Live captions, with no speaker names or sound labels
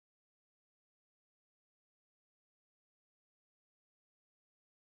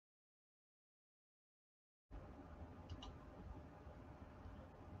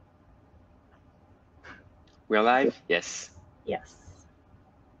We're live? Yes. Yes.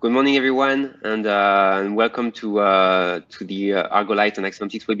 Good morning, everyone, and welcome to the Argolight and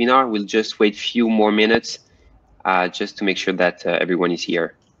Axiomatic webinar. We'll just wait a few more minutes just to make sure that everyone is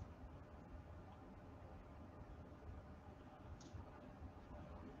here.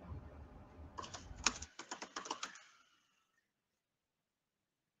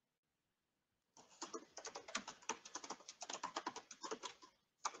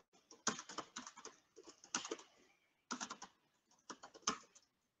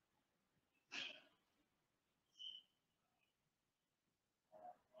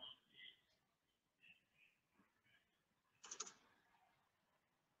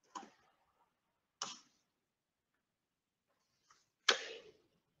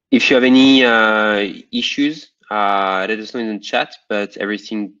 If you have any issues, let us know in the chat, but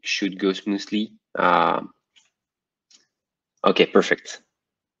everything should go smoothly. Okay, perfect.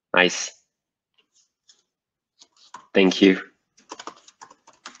 Nice. Thank you.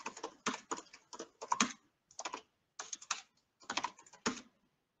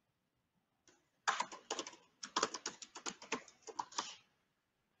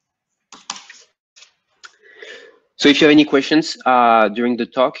 So if you have any questions during the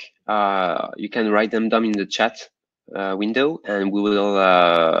talk, you can write them down in the chat window, and we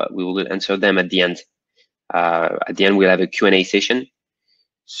will answer them at the end. At the end, we'll have a Q&A session.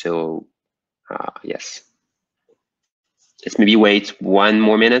 So yes, let's maybe wait 1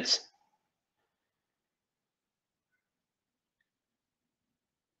 more minute.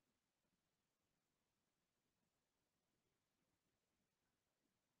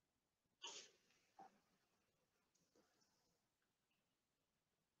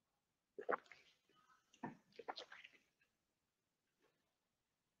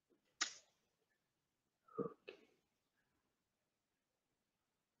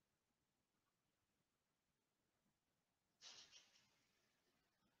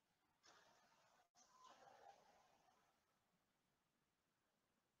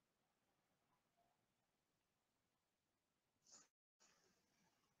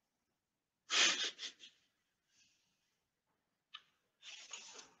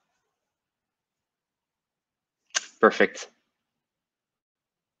 Perfect.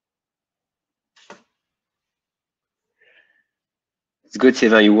 It's good,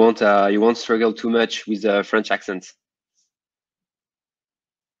 Sylvain. You won't struggle too much with the French accent.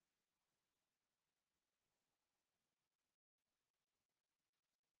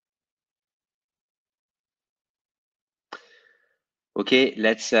 Okay,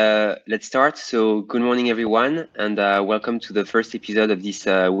 let's start. So good morning, everyone, and welcome to the first episode of this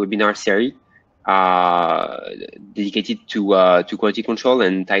webinar series dedicated to quality control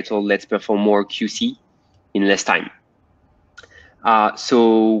and titled "Let's Perform More QC in Less Time."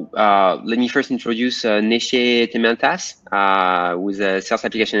 Let me first introduce Neche Tementas, who's a sales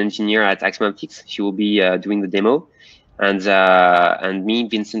application engineer at Axiomatic. She will be doing the demo, and me,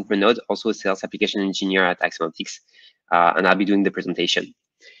 Vincent Renaud, also a sales application engineer at Axiomatic, and I'll be doing the presentation.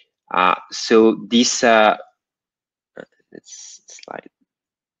 So this let's slide.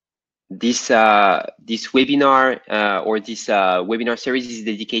 This webinar or this webinar series is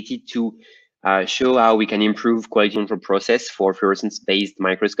dedicated to show how we can improve quality control process for fluorescence-based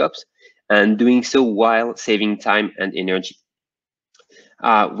microscopes, and doing so while saving time and energy.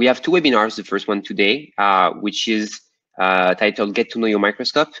 We have 2 webinars. The first one today, which is titled "Get to Know Your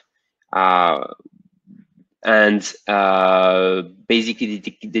Microscope," and basically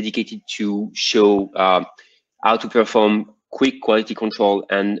dedicated to show how to perform quick quality control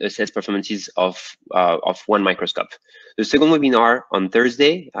and assess performances of one microscope. The second webinar on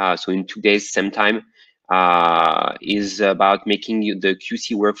Thursday, so in 2 days, same time, is about making the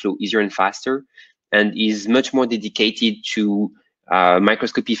QC workflow easier and faster, and is much more dedicated to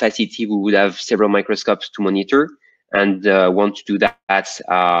microscopy facility. We would have several microscopes to monitor and want to do that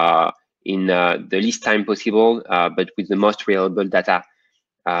in the least time possible, but with the most reliable data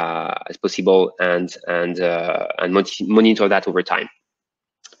as possible, and monitor that over time.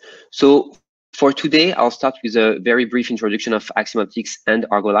 So for today, I'll start with a very brief introduction of Axiomatic and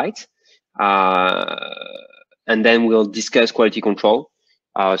Argolight, and then we'll discuss quality control.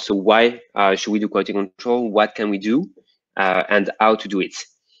 So why should we do quality control? What can we do? And how to do it.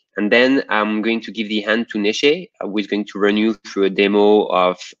 And then I'm going to give the hand to Neche, who is going to run you through a demo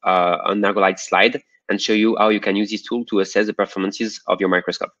of an Argolight slide and show you how you can use this tool to assess the performances of your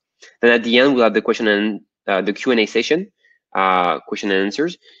microscope. Then at the end, we'll have the question and the Q&A session, question and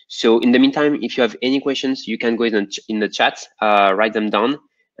answers. So in the meantime, if you have any questions, you can go in the chat, write them down,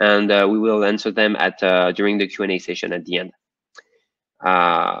 and we will answer them at during the Q&A session at the end.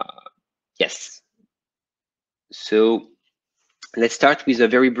 Yes. So let's start with a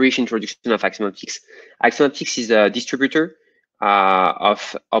very brief introduction of Axiom Optics. Axiom Optics is a distributor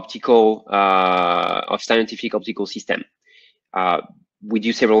of scientific optical system. We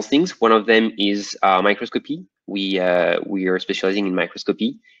do several things. One of them is microscopy. We are specializing in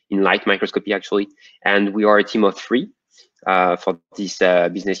microscopy, in light microscopy actually, and we are a team of 3 for this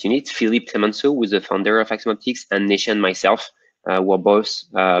business unit. Philippe Clemenceau, who is the founder of Axiom Optics, and Nesha and myself, who are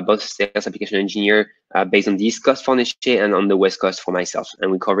both sales application engineer based on the East Coast for Nesha and on the West Coast for myself,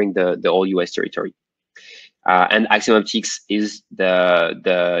 and we're covering the whole US territory. And Axiom Optics is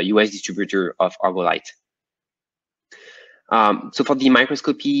the US distributor of Argolight. So for the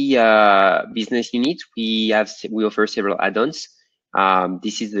microscopy business unit, we offer several add-ons.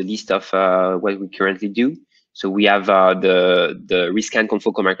 This is the list of what we currently do. So we have the rescan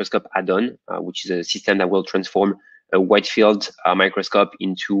confocal microscope add-on, which is a system that will transform a wide field microscope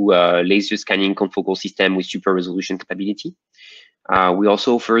into a laser scanning confocal system with super resolution capability. We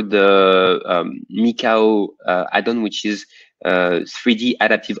also offer the MICAO add-on, which is 3D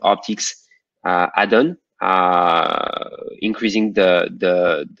adaptive optics add-on, increasing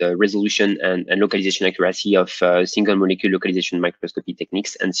the resolution and localization accuracy of single molecule localization microscopy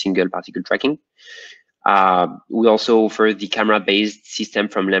techniques and single particle tracking. We also offer the camera-based system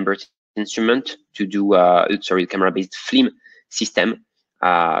from Lambert Instrument to do, camera-based film system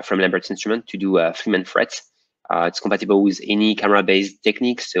from Lambert Instrument to do film and fret. It's compatible with any camera-based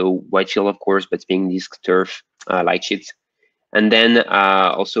technique, so wide field, of course, but being disc, turf, light sheets. And then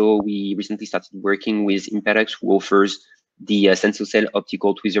also we recently started working with Impedex, who offers the SensoCell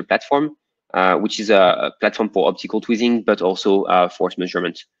optical tweezer platform, which is a platform for optical tweezing, but also force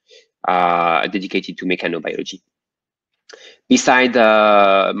measurement, dedicated to mechanobiology. Beside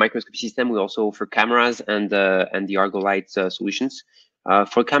the microscopy system, we also offer cameras and the Argolight solutions.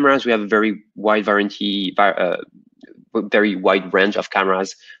 For cameras, we have a very wide variety, very wide range of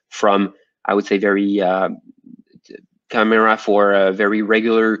cameras, from, I would say, very camera for very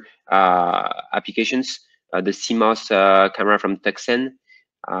regular applications. The CMOS camera from Tuxen,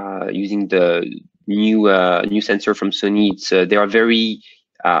 using the new sensor from Sony. They are very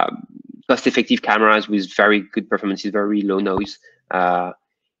cost-effective cameras with very good performances, very low noise.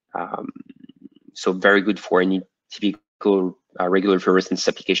 So very good for any typical regular fluorescence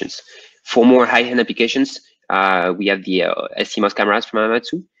applications. For more high-end applications, we have the CMOS cameras from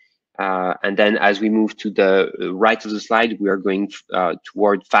Amatsu. And then as we move to the right of the slide, we are going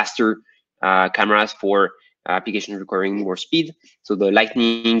toward faster cameras for applications requiring more speed. So the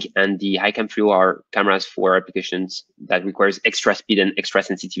Lightning and the HiCam Fluo are cameras for applications that requires extra speed and extra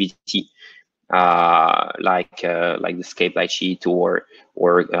sensitivity, like the scape light sheet or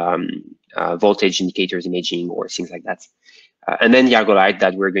voltage indicators imaging or things like that. And then the Argolight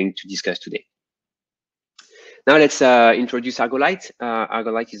that we're going to discuss today. Now let's introduce Argolight.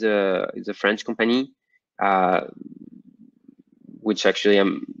 Argolight is a French company, which actually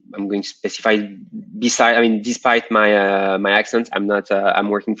I'm going to specify. Despite my my accent, I'm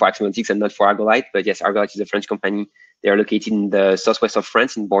working for Axiom Optics and not for Argolight. But yes, Argolight is a French company. They are located in the southwest of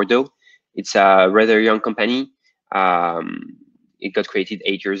France, in Bordeaux. It's a rather young company. It got created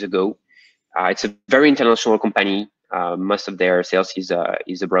 8 years ago. It's a very international company. Most of their sales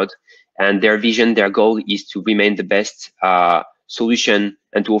is abroad. And their vision, their goal is to remain the best solution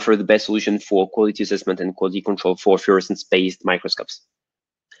and to offer the best solution for quality assessment and quality control for fluorescence-based microscopes.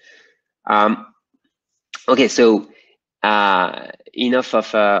 Okay, so enough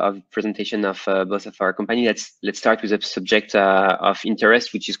of presentation of both of our company. Let's start with a subject of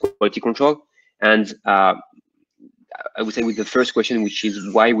interest, which is quality control. And I would say with the first question, which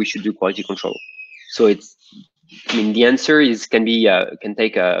is why we should do quality control. So the answer can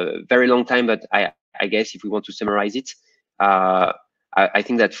take a very long time, but I guess if we want to summarize it, I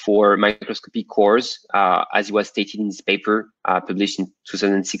think that for microscopy cores, as it was stated in this paper published in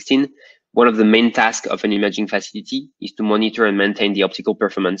 2016, one of the main tasks of an imaging facility is to monitor and maintain the optical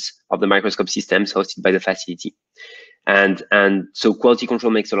performance of the microscope systems hosted by the facility. And so quality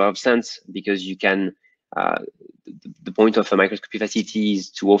control makes a lot of sense, because you can, the point of a microscopy facility is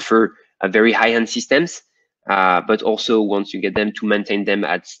to offer a very high-end systems, but also once you get them, to maintain them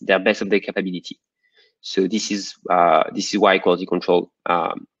at their best of their capability. So this is why quality control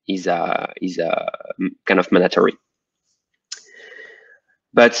is kind of mandatory.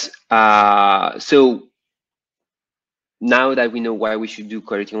 But so now that we know why we should do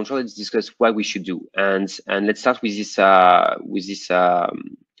quality control, let's discuss what we should do. And let's start with this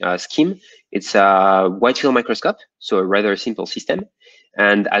scheme. It's a wide field microscope, so a rather simple system.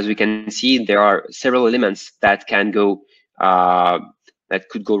 And as we can see, there are several elements that can go that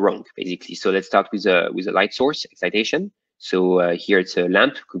could go wrong, basically. So let's start with a light source excitation. So here it's a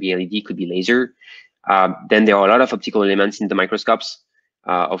lamp, could be LED, could be laser. Then there are a lot of optical elements in the microscopes.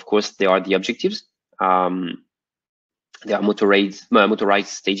 Of course, there are the objectives. There are motorized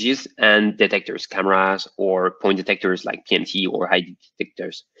stages and detectors, cameras or point detectors like PMT or high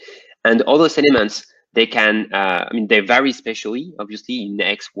detectors. And all those elements, they can, they vary spatially, obviously in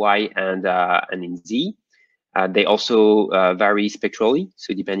X, Y, and in Z. They also vary spectrally,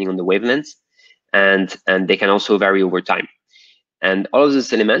 so depending on the wavelength, and they can also vary over time. And all of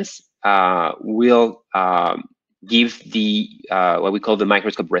those elements will give the what we call the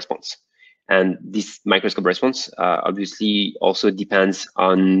microscope response. And this microscope response obviously also depends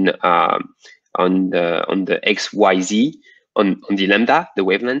on the X, Y, Z, on the lambda, the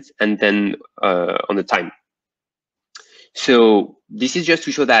wavelength, and then on the time. So this is just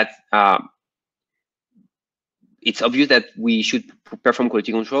to show that it's obvious that we should perform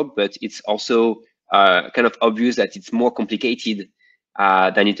quality control, but it's also kind of obvious that it's more complicated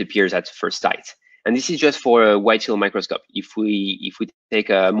than it appears at first sight. And this is just for a wide field microscope. If we take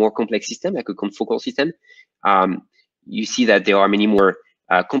a more complex system, like a confocal system, you see that there are many more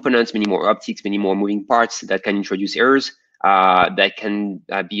components, many more optics, many more moving parts that can introduce errors, that can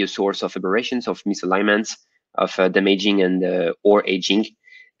be a source of aberrations, of misalignments, of damaging and or aging.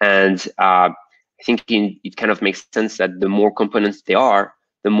 And I think it kind of makes sense that the more components there are,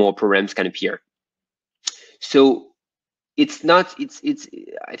 the more problems can appear. So it's not.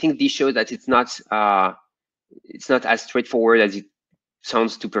 I think this shows that it's not as straightforward as it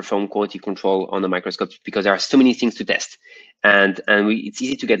sounds to perform quality control on a microscope, because there are so many things to test, and it's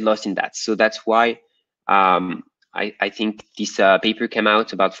easy to get lost in that. So that's why I think this paper came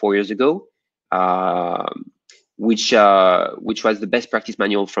out about 4 years ago, which was the best practice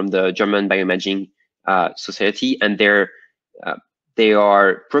manual from the German Bioimaging Society, and they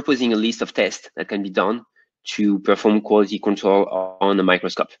are proposing a list of tests that can be done to perform quality control on a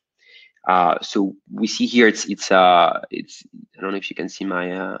microscope. So we see here it's I don't know if you can see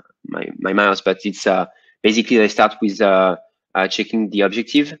my my mouse, but it's basically they start with checking the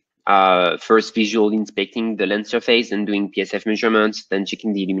objective, first visually inspecting the lens surface and doing PSF measurements, then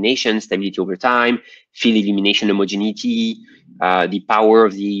checking the illumination stability over time, field illumination homogeneity, the power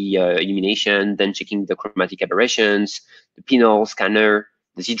of the illumination, then checking the chromatic aberrations, the pinhole, scanner,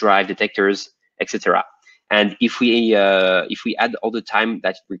 the Z drive detectors, etc. And if we add all the time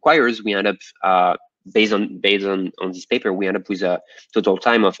that it requires, we end up based on this paper, we end up with a total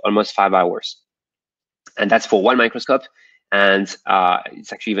time of almost 5 hours, and that's for one microscope, and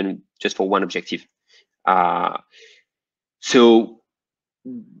it's actually even just for one objective. So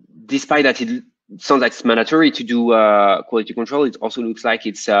despite that it sounds like it's mandatory to do quality control, it also looks like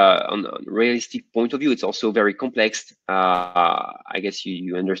it's on a realistic point of view, it's also very complex. I guess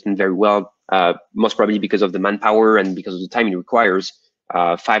you understand very well, most probably because of the manpower and because of the time it requires.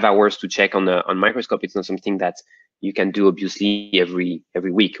 5 hours to check on a microscope, it's not something that you can do obviously every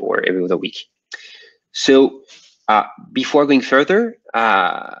week or every other week. So before going further,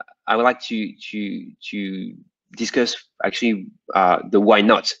 I would like to discuss actually the why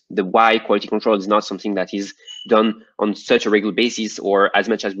not. The why quality control is not something that is done on such a regular basis, or as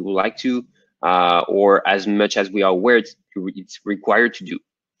much as we would like to, or as much as we are aware it's required to do.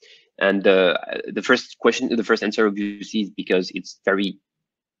 And the first answer obviously is because it's very,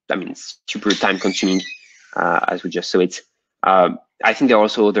 super time consuming, as we just saw it. I think there are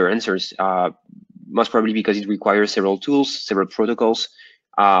also other answers, most probably because it requires several tools, several protocols.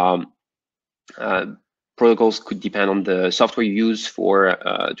 Protocols could depend on the software you use for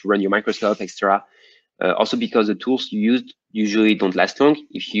to run your microscope, etc. Also because the tools you use usually don't last long.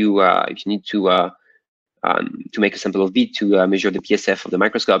 If you need to make a sample of bead to measure the PSF of the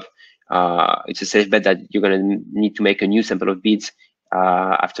microscope, it's a safe bet that you're going to need to make a new sample of beads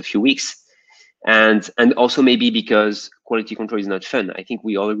after a few weeks. And also maybe because quality control is not fun. I think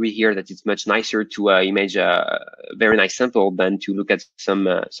we all agree here that it's much nicer to image a very nice sample than to look at some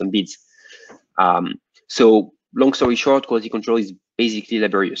beads. So long story short, quality control is basically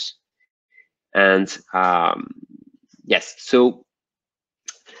laborious. And yes, so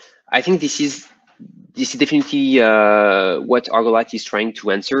I think this is definitely what Argolight is trying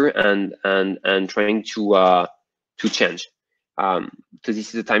to answer and trying to change. So this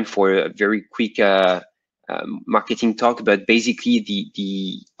is the time for a very quick marketing talk, but basically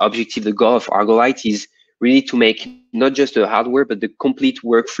the objective, the goal of Argolight is really to make not just the hardware, but the complete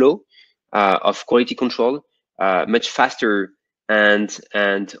workflow of quality control much faster and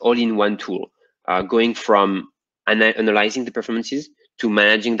all in one tool, going from analyzing the performances to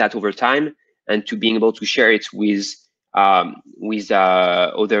managing that over time and to being able to share it with with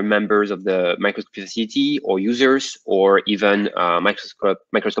other members of the microscope facility or users, or even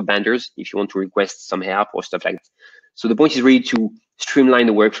microscope vendors if you want to request some help or stuff like that. So the point is really to streamline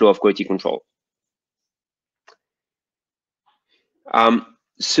the workflow of quality control.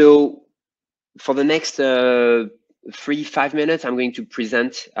 So for the next 3-5 minutes, I'm going to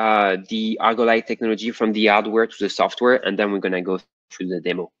present the Argolight technology from the hardware to the software, and then we're going to go through the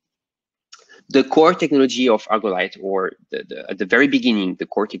demo. The core technology of Argolight, or at the very beginning, the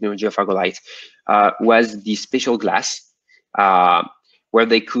core technology of Argolight was the special glass, where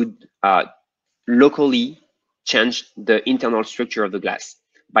they could locally change the internal structure of the glass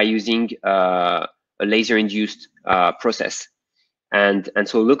by using a laser-induced process. And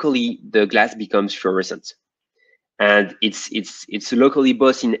so locally, the glass becomes fluorescent. And it's locally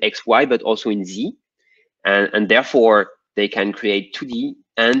both in XY, but also in Z. And therefore, they can create 2D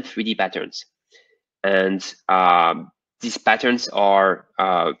and 3D patterns. And these patterns are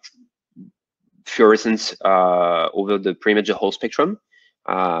fluorescence over pretty much the whole spectrum.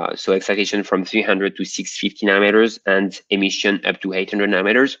 So excitation from 300 to 650 nanometers and emission up to 800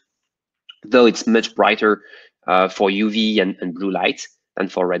 nanometers, though it's much brighter for UV and blue light than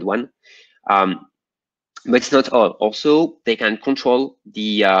for red one. But it's not all. Also, they can control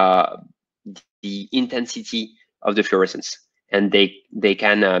the intensity of the fluorescence, and they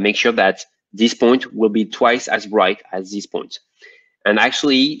can make sure that this point will be twice as bright as this point. And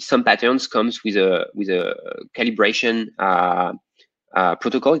actually, some patterns comes with a calibration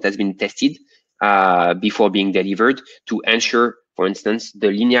protocol that has been tested before being delivered to ensure, for instance, the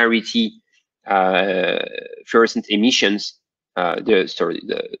linearity fluorescent emissions,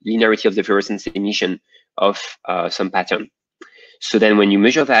 the linearity of the fluorescence emission of some pattern. So then when you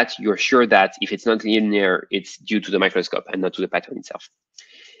measure that, you're sure that if it's not linear, it's due to the microscope and not to the pattern itself.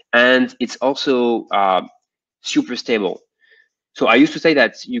 And it's also super stable. So I used to say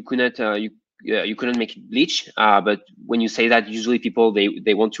that you couldn't make it bleach, but when you say that, usually people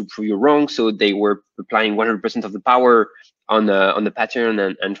they want to prove you wrong, so they were applying 100% of the power on the pattern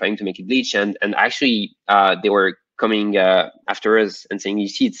and trying to make it bleach, and actually they were coming after us and saying, you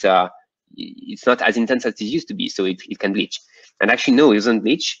see, it's not as intense as it used to be, so it can bleach. And actually, no, it doesn't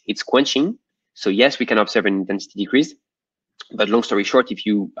bleach, it's quenching. So yes, we can observe an intensity decrease, but long story short, if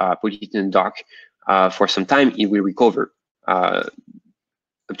you put it in the dark for some time, it will recover up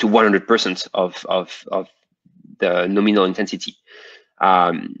to 100% of the nominal intensity.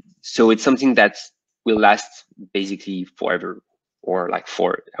 So it's something that will last basically forever, or like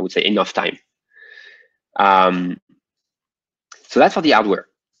for, I would say, enough time. So that's for the hardware.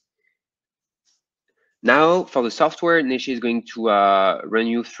 Now for the software, Neshi is going to run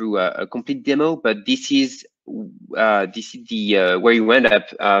you through a complete demo, but this is the where you end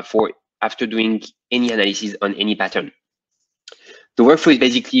up for after doing any analysis on any pattern. The workflow is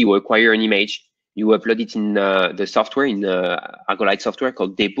basically you acquire an image, you upload it in the software, in Argolight software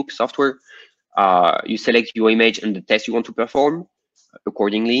called Daybook software. You select your image and the test you want to perform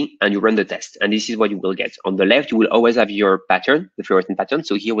accordingly, and you run the test. And this is what you will get. On the left, you will always have your pattern, the fluorescent pattern.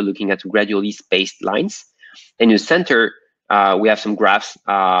 So here we're looking at gradually spaced lines. In the center, we have some graphs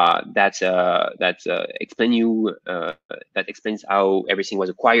that explains how everything was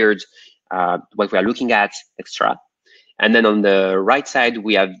acquired, what we are looking at, etc. And then on the right side,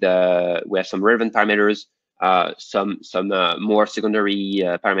 we have some relevant parameters, some more secondary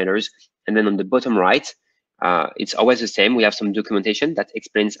parameters. And then on the bottom right, it's always the same. We have some documentation that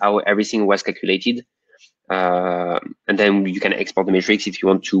explains how everything was calculated. And then you can export the metrics if you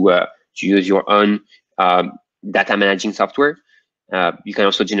want to use your own data managing software. You can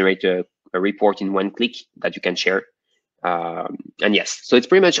also generate a report in one click that you can share. And yes, so it's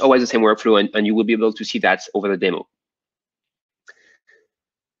pretty much always the same workflow, and you will be able to see that over the demo.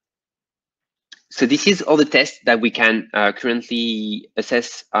 So this is all the tests that we can currently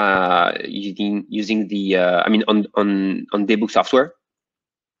assess using the on Daybook software.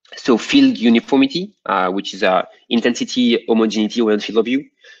 So field uniformity, which is intensity, homogeneity over the field of view,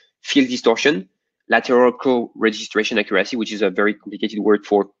 field distortion, lateral co-registration accuracy, which is a very complicated word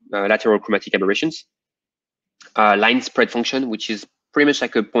for lateral chromatic aberrations, line spread function, which is pretty much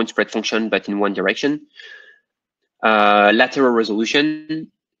like a point spread function but in one direction, lateral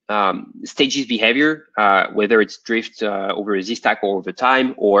resolution, stages behavior, whether it's drift over a Z-stack or over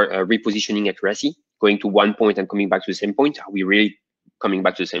time, or repositioning accuracy, going to one point and coming back to the same point. Are we really coming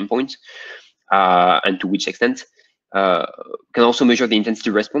back to the same point? And to which extent? Can also measure the intensity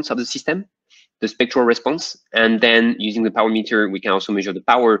response of the system, the spectral response, and then using the power meter, we can also measure the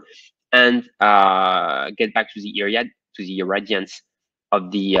power and get back to the irradiance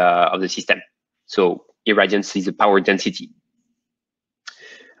of the system. So irradiance is the power density.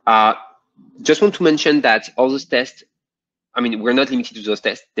 Just want to mention that all those tests, I mean, we're not limited to those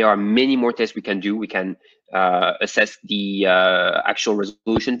tests. There are many more tests we can do. We can assess the actual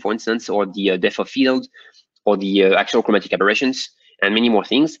resolution, for instance, or the depth of field, or the actual chromatic aberrations, and many more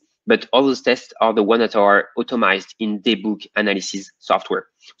things. But all those tests are the ones that are automized in debug analysis software.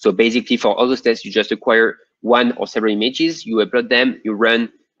 So basically, for all those tests, you just acquire one or several images, you upload them, you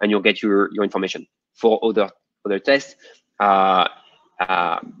run, and you'll get your information. For other tests,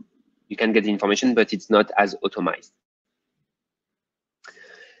 you can get the information, but it's not as automized.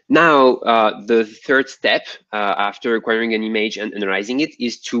 Now, the third step after acquiring an image and analyzing it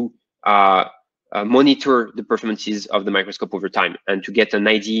is to monitor the performances of the microscope over time, and to get an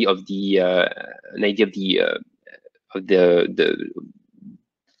idea of the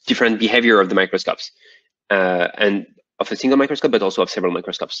different behavior of the microscopes, and of a single microscope, but also of several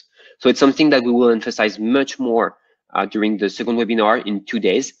microscopes. So it's something that we will emphasize much more during the second webinar in 2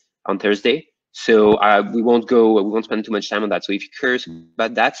 days on Thursday. So we won't spend too much time on that. So if you're curious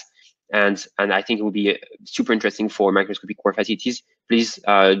about that, and I think it will be super interesting for microscopic core facilities, please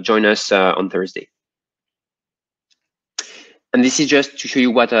join us on Thursday. And this is just to show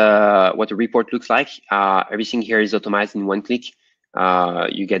you what a report looks like. Everything here is automated in one click.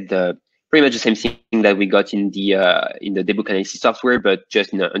 You get pretty much the same thing that we got in the debug analysis software, but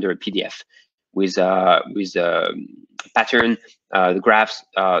just under a PDF with pattern, the graphs,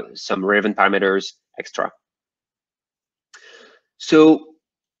 some relevant parameters, extra. So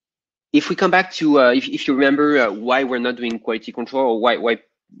if we come back to, if you remember why we're not doing quality control, or why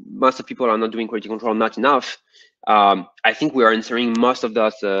most of people are not doing quality control, not enough, I think we are answering most of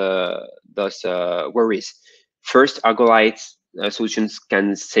those worries. First, Argolight solutions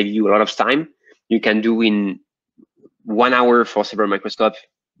can save you a lot of time. You can do in 1 hour for several microscope,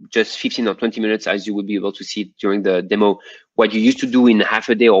 just 15 or 20 minutes, as you will be able to see during the demo, what you used to do in half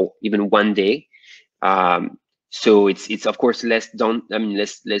a day or even 1 day. So it's of course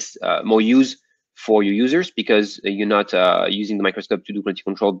more use for your users, because you're not using the microscope to do quality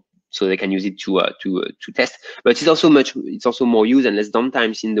control, so they can use it to test. But it's also more use and less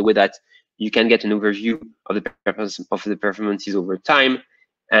downtimes, in the way that you can get an overview of the performances over time,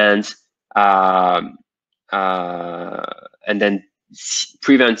 and then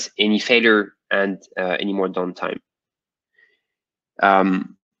prevent any failure and any more downtime.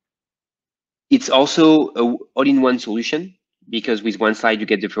 It's also an all-in-one solution, because with one slide you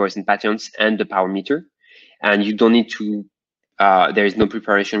get the fluorescent patterns and the power meter, and you don't need to, there is no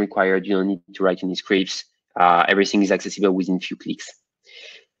preparation required, you don't need to write any scripts, everything is accessible within a few clicks.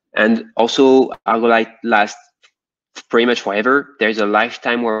 And also, Argolight lasts pretty much forever. There's a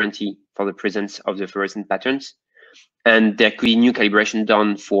lifetime warranty for the presence of the fluorescent patterns, and there could be new calibration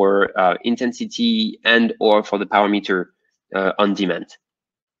done for intensity and or for the power meter on demand.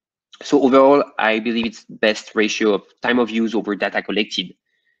 So overall, I believe it's best ratio of time of use over data collected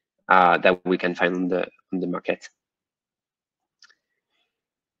that we can find on the market.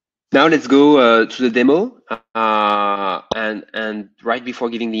 Now let's go to the demo. And right before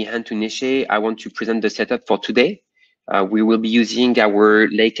giving the hand to Neche, I want to present the setup for today. We will be using our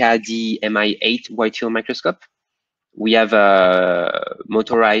Leica D-MI8 wide field microscope. We have a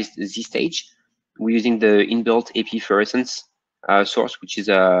motorized Z stage. We're using the inbuilt AP fluorescence source, which is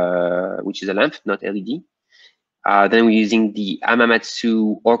a lamp, not LED. Then we're using the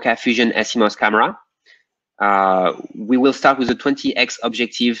Hamamatsu Orca Fusion SCMOS camera. We will start with a 20x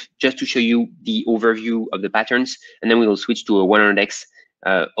objective, just to show you the overview of the patterns, and then we will switch to a 100x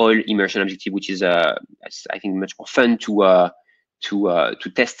oil immersion objective, which is I think much more fun to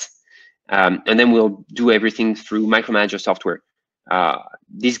test. And then we'll do everything through Micromanager software.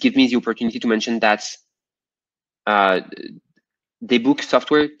 This gives me the opportunity to mention that debug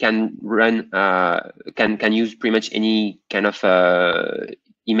software can run can use pretty much any kind of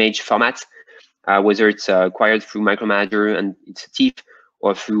image format, whether it's acquired through Micromanager and it's a TIFF,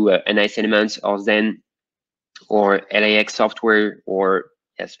 or through NIS Elements or Zen or LAX software, or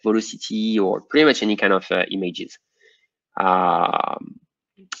yes, Velocity, or pretty much any kind of images.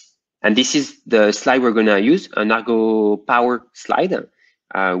 And this is the slide we're gonna use, an Argo Power slide,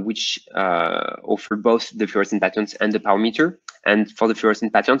 which offer both the fluorescent patterns and the power meter. And for the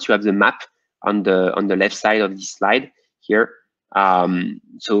fluorescent patterns, you have the map on the left side of this slide here.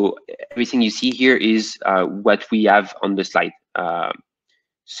 So everything you see here is what we have on the slide.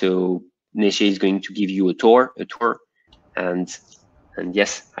 So Neche is going to give you a tour, and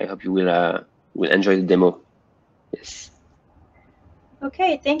yes, I hope you will enjoy the demo. Yes.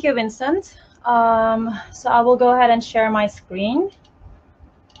 Okay, thank you, Vincent. So I will go ahead and share my screen.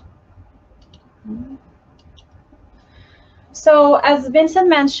 So as Vincent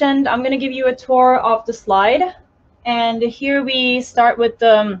mentioned, I'm going to give you a tour of the slide. And here we start with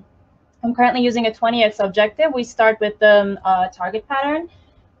the, I'm currently using a 20x objective. We start with the target pattern.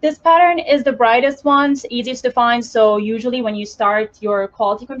 This pattern is the brightest one, easiest to find. So usually when you start your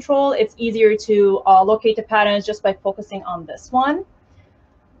quality control, it's easier to locate the patterns just by focusing on this one.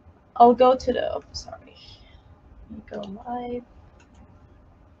 I'll go to the, oh, sorry, let me go live.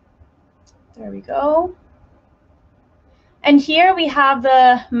 There we go. And here we have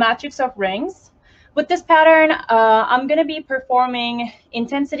the matrix of rings. With this pattern, I'm going to be performing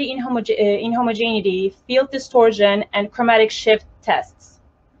intensity inhomogeneity, field distortion, and chromatic shift tests.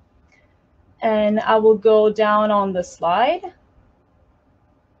 And I will go down on the slide.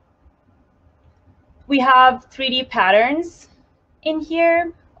 We have 3D patterns in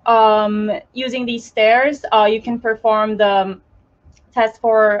here. Using these stairs, you can perform the test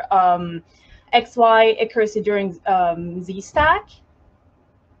for XY accuracy during Z-stack.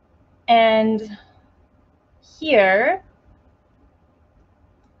 And here,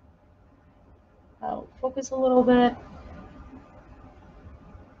 I'll focus a little bit.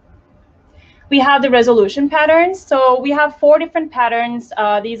 We have the resolution patterns. So we have 4 different patterns.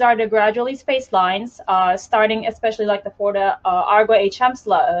 These are the gradually spaced lines, starting especially like for the Argo HM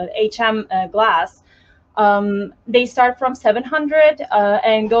glass. They start from 700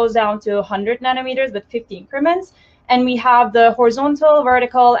 and goes down to 100 nanometers with 50 increments. And we have the horizontal,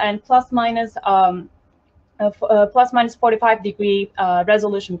 vertical, and plus minus 45-degree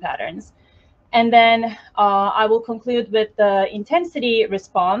resolution patterns. And then I will conclude with the intensity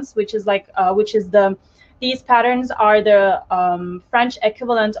response, which is these patterns are the French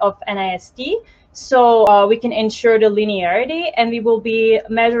equivalent of NIST. So we can ensure the linearity, and we will be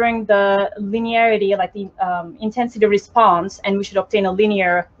measuring the linearity, like the intensity response, and we should obtain a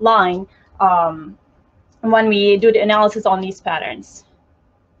linear line when we do the analysis on these patterns.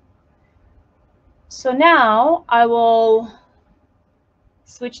 So now I will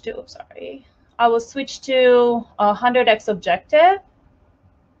switch to, oops, sorry. I will switch to a 100x objective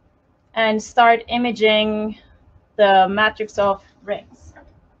and start imaging the matrix of rings.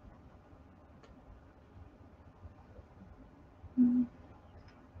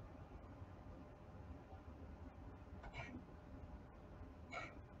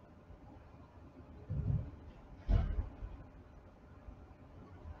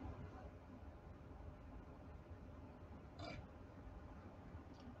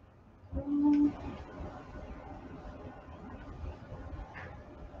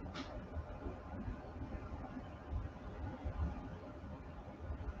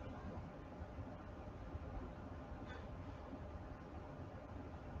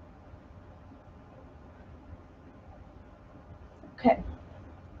 Okay,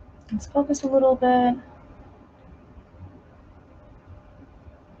 let's focus a little bit.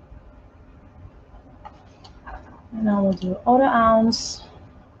 And I will do auto ounce.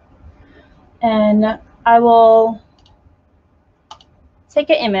 And I will take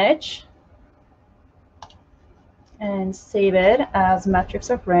an image and save it as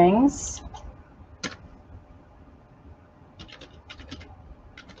matrix of rings.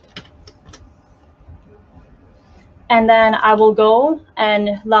 And then I will go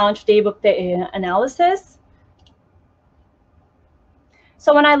and launch debug the analysis.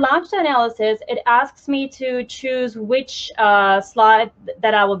 So when I launch the analysis, it asks me to choose which slide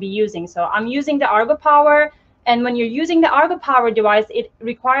that I will be using. So I'm using the Argo Power. And when you're using the Argo Power device, it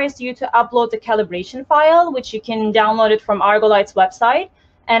requires you to upload the calibration file, which you can download it from Argolight's website.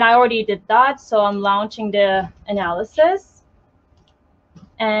 And I already did that. So I'm launching the analysis.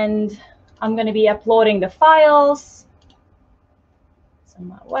 And I'm going to be uploading the files. It's on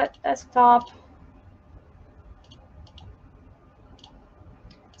my web desktop.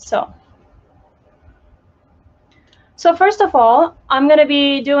 So first of all, I'm going to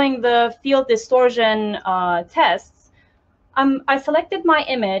be doing the field distortion tests. I selected my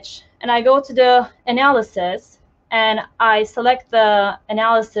image, and I go to the analysis, and I select the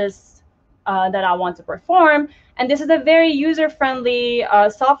analysis that I want to perform. And this is a very user-friendly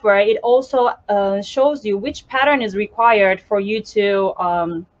software. It also shows you which pattern is required for you to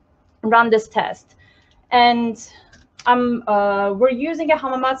run this test. And we're using a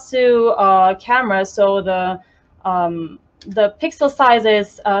Hamamatsu camera, so the pixel size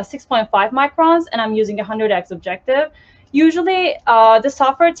is 6.5 microns, and I'm using a 100x objective. Usually, the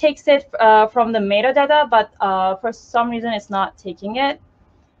software takes it from the metadata, but for some reason, it's not taking it.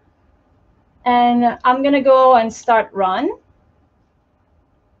 And I'm going to go and start run.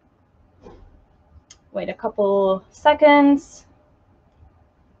 Wait a couple seconds.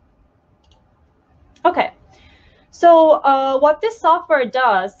 OK. So what this software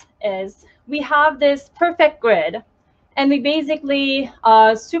does is we have this perfect grid, and we basically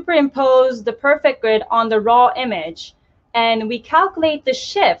superimpose the perfect grid on the raw image, and we calculate the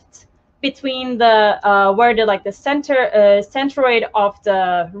shift between the where the like the centroid of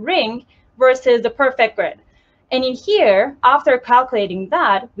the ring versus the perfect grid. And in here, after calculating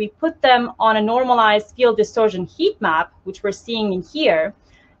that, we put them on a normalized field distortion heat map, which we're seeing in here.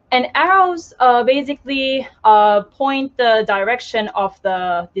 And arrows basically point the direction of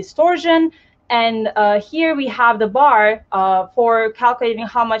the distortion. And here we have the bar for calculating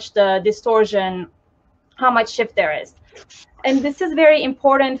how much the distortion, how much shift there is. And this is very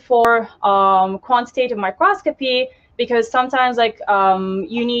important for quantitative microscopy, because sometimes like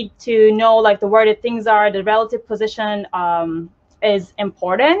you need to know like where the things are, the relative position is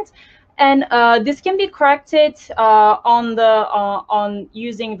important. And this can be corrected on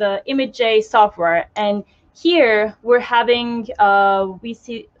using the ImageJ software. And here we're having we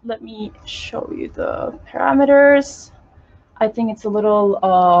see. Let me show you the parameters. I think it's a little.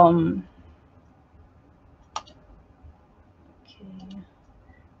 Okay.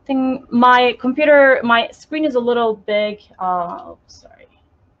 I think my screen is a little big. Sorry.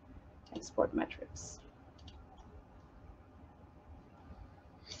 Export metrics.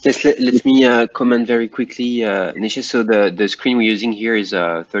 Yes, let me comment very quickly, Nisha. So the screen we're using here is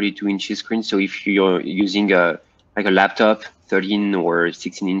a 32 inches screen. So if you're using like a laptop, 13 or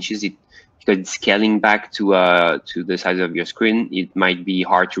 16 inches, because it's scaling back to the size of your screen, it might be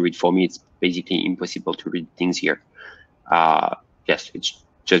hard to read. For me, it's basically impossible to read things here. Yes, it's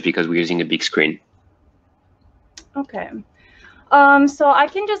just because we're using a big screen. Okay. So I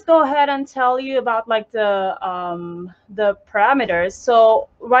can just go ahead and tell you about like the parameters. So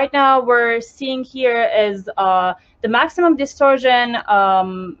right now we're seeing here is the maximum distortion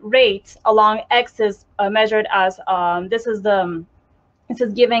rate along X is measured as this is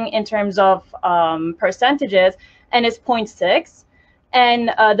giving in terms of percentages, and it's 0.6,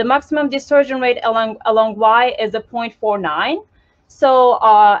 and the maximum distortion rate along Y is a 0.49. So,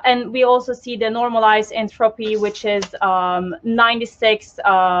 and we also see the normalized entropy, which is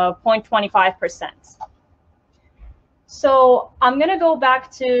 96.25%. So I'm going to go back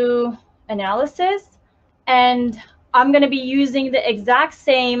to analysis, and I'm going to be using the exact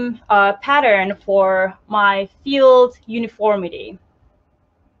same pattern for my field uniformity.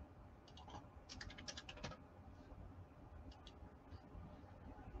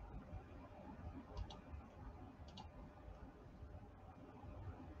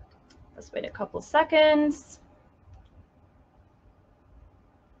 Let's wait a couple seconds.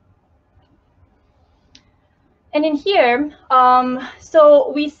 And in here,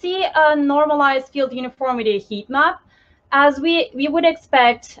 so we see a normalized field uniformity heat map. As we would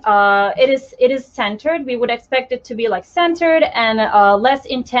expect, it is centered. We would expect it to be like centered and less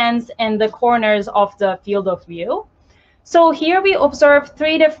intense in the corners of the field of view. So here we observe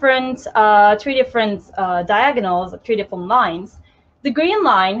three different diagonals, three different lines. The green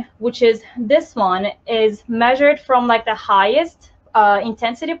line, which is this one, is measured from like the highest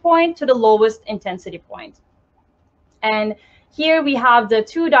intensity point to the lowest intensity point. And here we have the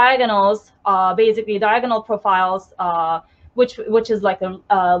two diagonals, basically diagonal profiles, which is like a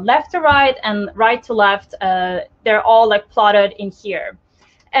left to right and right to left. They're all like plotted in here.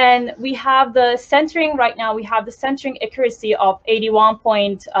 And we have the centering right now. We have the centering accuracy of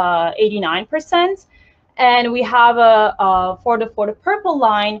 81.89%. And we have for the purple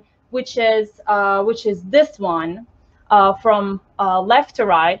line, which is this one, from left to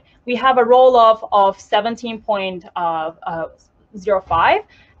right, we have a roll-off of 17.05.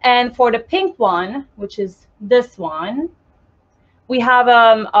 And for the pink one, which is this one, we have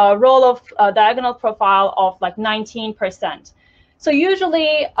a roll-off diagonal profile of like 19%. So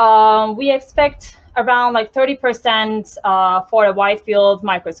usually we expect around like 30% for a wide field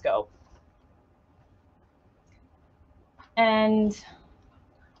microscope. And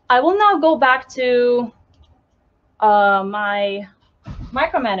I will now go back to my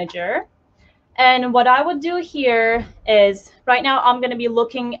micromanager. And what I would do here is, right now I'm going to be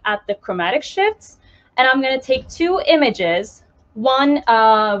looking at the chromatic shifts, and I'm going to take two images, one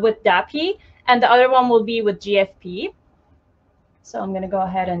with DAPI, and the other one will be with GFP. So I'm going to go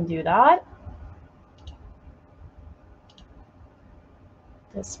ahead and do that.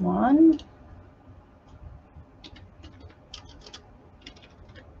 This one.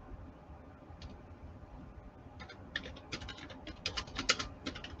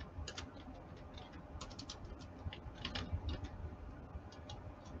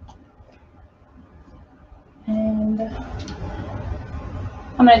 And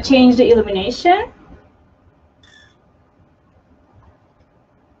I'm going to change the illumination.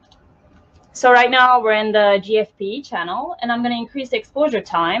 So right now we're in the GFP channel, and I'm going to increase the exposure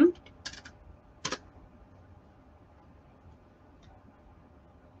time.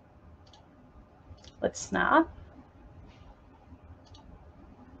 Let's snap.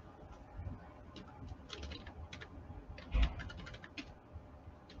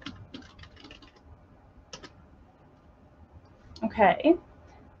 Okay.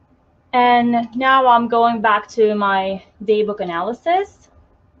 And now I'm going back to my daybook analysis.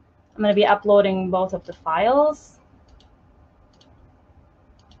 I'm going to be uploading both of the files.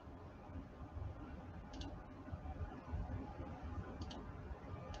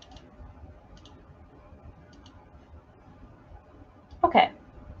 Okay.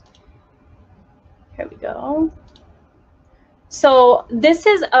 Here we go. So this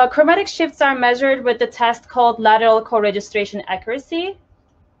is chromatic shifts are measured with the test called lateral co-registration accuracy.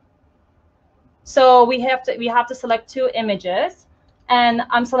 So we have to select two images, and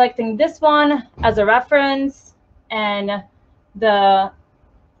I'm selecting this one as a reference and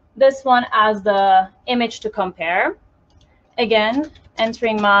this one as the image to compare. Again,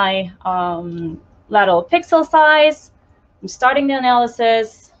 entering my lateral pixel size. I'm starting the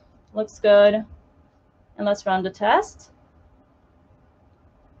analysis. Looks good. And let's run the test.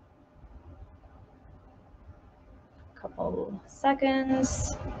 Couple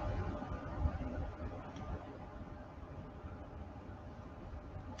seconds.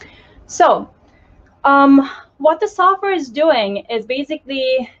 So what the software is doing is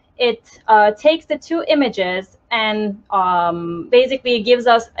basically it takes the two images and basically gives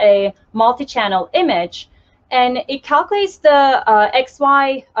us a multi-channel image, and it calculates the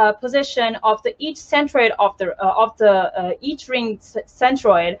XY position of each centroid of each ring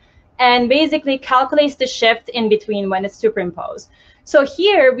centroid, and basically calculates the shift in between when it's superimposed. So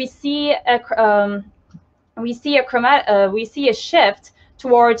here we see a shift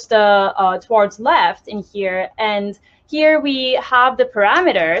towards left in here, and here we have the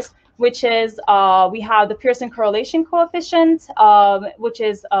parameters, which is we have the Pearson correlation coefficient, which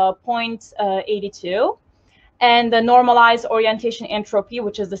is 0.82, and the normalized orientation entropy,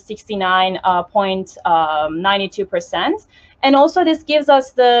 which is the 69.92%. And also this gives us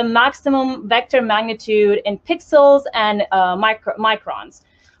the maximum vector magnitude in pixels and microns.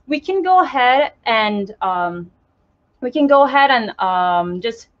 We can go ahead and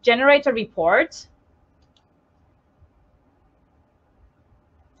just generate a report.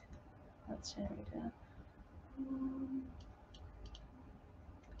 Let's generate that.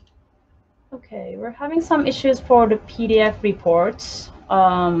 Okay, we're having some issues for the PDF reports.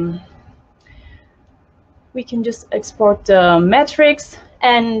 We can just export the metrics,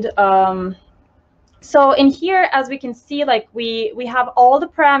 and so in here, as we can see, like we have all the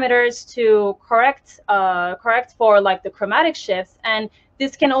parameters to correct for like the chromatic shifts, and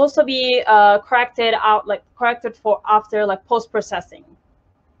this can also be corrected for after like post-processing.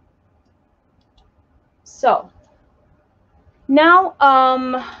 So now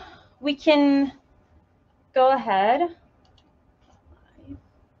we can go ahead,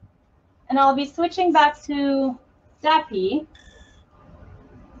 and I'll be switching back to DAPI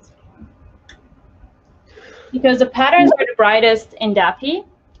because the patterns are the brightest in DAPI,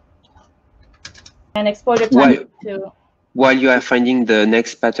 and exposure time to. While you are finding the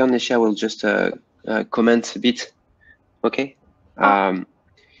next pattern, Nisha, I will just comment a bit. Okay.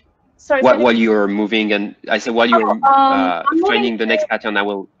 Sorry. While you're moving, and I said while you're finding the next pattern, I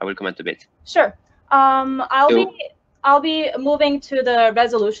will comment a bit. Sure. I'll be moving to the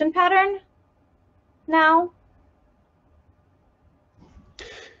resolution pattern now.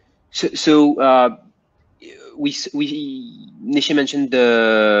 So Nisha mentioned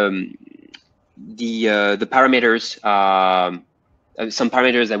the parameters, some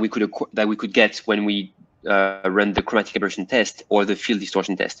parameters that we could get when we run the chromatic aberration test or the field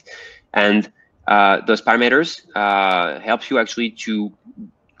distortion test, and those parameters help you actually to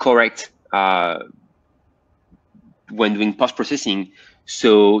correct when doing post-processing,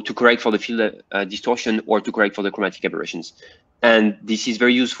 so to correct for the field distortion or to correct for the chromatic aberrations. And this is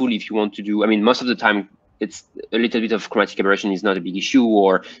very useful if you want to do, I mean, most of the time, it's a little bit of chromatic aberration is not a big issue,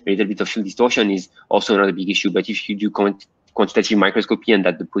 or a little bit of field distortion is also not a big issue. But if you do quantitative microscopy and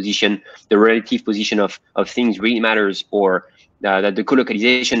that the relative position of things really matters, or that the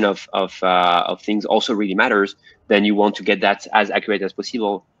colocalization of things also really matters, then you want to get that as accurate as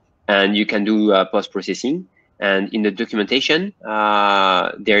possible. And you can do post-processing. And in the documentation,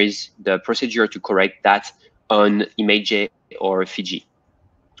 there is the procedure to correct that on ImageJ or Fiji.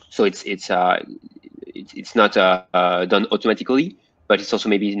 So it's not done automatically, but it's also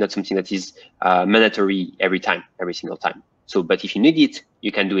maybe not something that is mandatory every single time. So, but if you need it,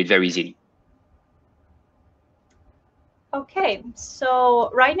 you can do it very easily. Okay, so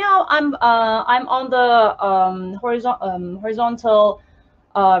right now I'm on the horizontal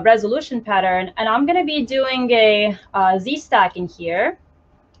resolution pattern, and I'm going to be doing a Z-stack in here.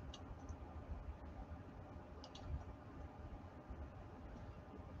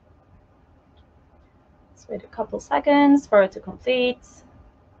 Let's wait a couple seconds for it to complete.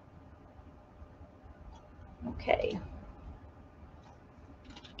 Okay.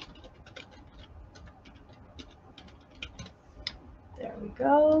 There we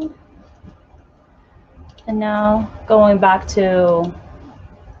go. And now going back to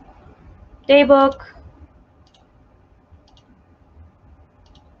daybook.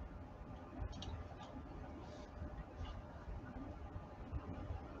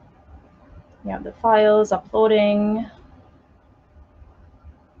 We have the files uploading.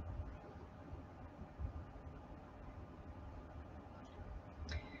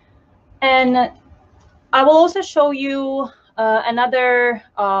 And I will also show you another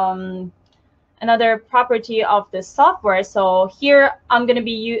property of the software. So here I'm going to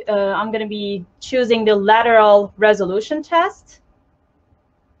be choosing the lateral resolution test.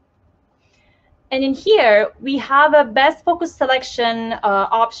 And in here, we have a best focus selection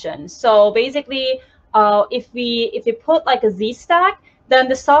option. So basically, if we put like a Z-stack, then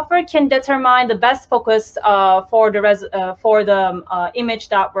the software can determine the best focus for the image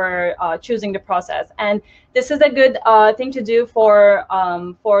that we're choosing to process. And this is a good thing to do for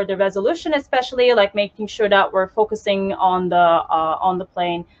the resolution, especially like making sure that we're focusing on the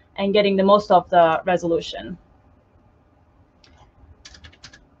plane and getting the most of the resolution.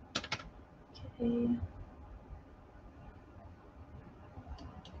 Okay.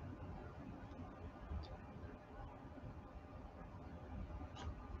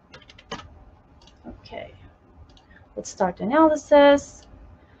 Okay, let's start analysis.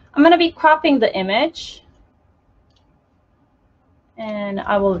 I'm going to be cropping the image, and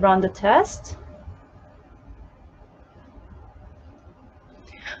I will run the test.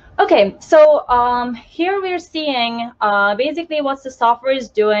 Okay, so here we're seeing basically what the software is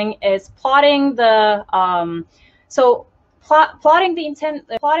doing is plotting the plotting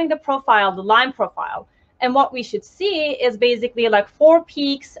the profile, the line profile. And what we should see is basically like 4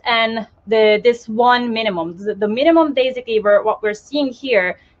 peaks and this one minimum. The minimum basically what we're seeing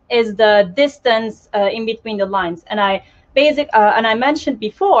here is the distance in between the lines. And I mentioned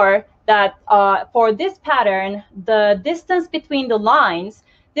before that for this pattern, the distance between the lines,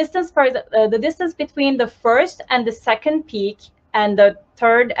 the distance between the first and the second peak and the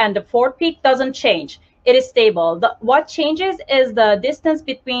third and the fourth peak doesn't change. It is stable. What changes is the distance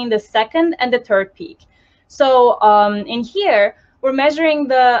between the second and the third peak. So in here, we're measuring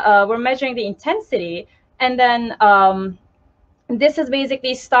the intensity, and then this is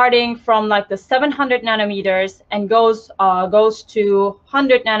basically starting from like the 700 nanometers and goes to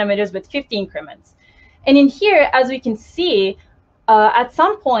 100 nanometers with 50 increments. And in here, as we can see, at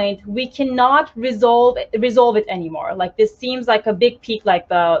some point we cannot resolve it anymore. Like this seems like a big peak. Like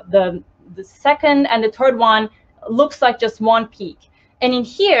the second and the third one looks like just one peak. And in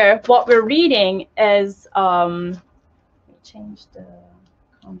here, what we're reading is let me change the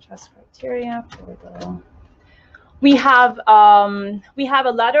contrast criteria for the. We have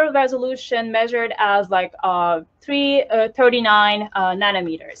a lateral resolution measured as like 339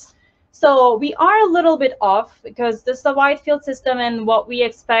 nanometers. So we are a little bit off because this is a wide field system, and what we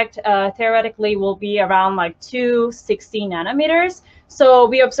expect theoretically will be around like 260 nanometers. So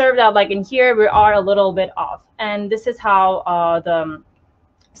we observe that like in here we are a little bit off, and this is how the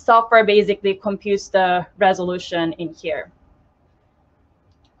software basically computes the resolution in here.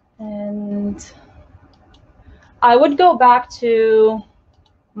 And I would go back to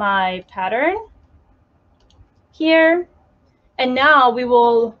my pattern here, and now we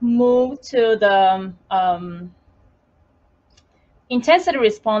will move to the intensity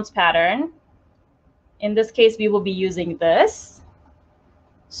response pattern. In this case, we will be using this.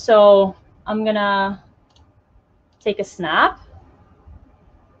 So I'm gonna take a snap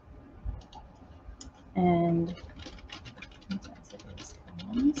and intensity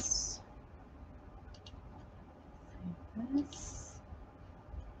response. This.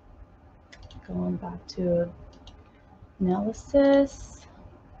 Going back to analysis.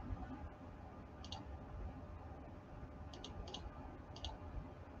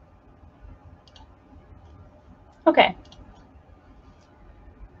 Okay.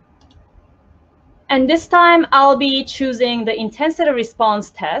 And this time I'll be choosing the intensity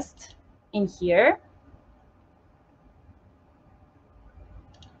response test in here.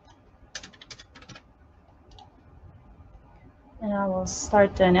 And I will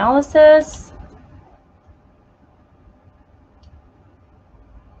start the analysis.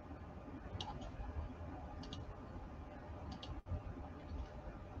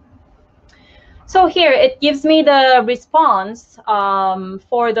 So here it gives me the response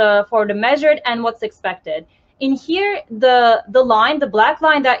for the measured and what's expected. In here, the black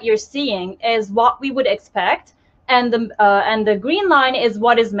line that you're seeing is what we would expect, and the green line is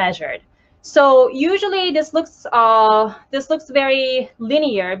what is measured. So usually this looks very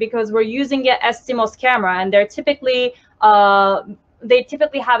linear because we're using an SCMOS camera, and they typically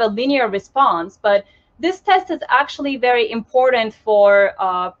have a linear response. But this test is actually very important for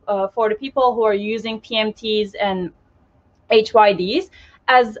the people who are using PMTs and HYDs,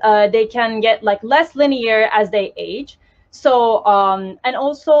 as they can get like less linear as they age. So and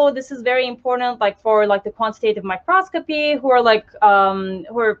also this is very important like for like the quantitative microscopy, who are like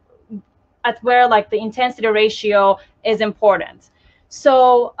who are at where like the intensity ratio is important.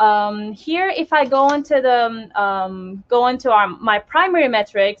 So here, if I go into my primary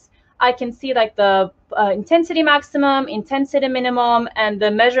metrics, I can see like the intensity maximum, intensity minimum, and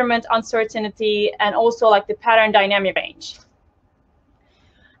the measurement uncertainty, and also like the pattern dynamic range.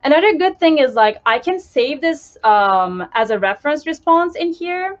 Another good thing is like I can save this as a reference response in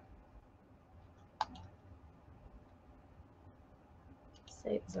here.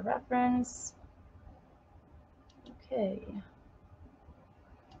 Save as a reference. Okay.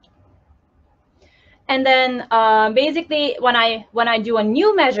 And then basically, when I do a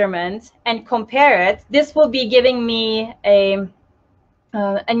new measurement and compare it, this will be giving me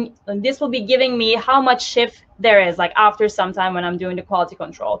this will be giving me how much shift there is like after some time when I'm doing the quality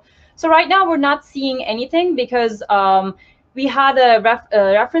control. So right now we're not seeing anything because we had a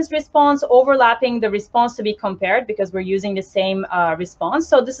reference response overlapping the response to be compared because we're using the same response.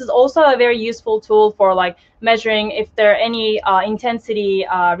 So this is also a very useful tool for like measuring if there are any intensity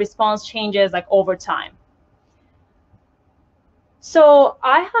response changes like over time. So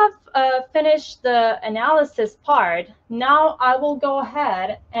I have finished the analysis part. Now I will go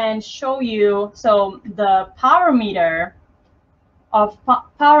ahead and show you the power meter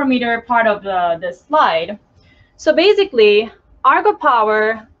part of the slide. So basically, Argo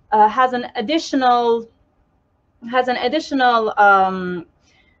Power has an additional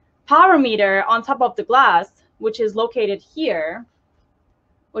power meter on top of the glass, which is located here.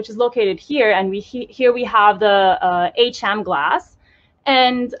 And here we have the HM glass,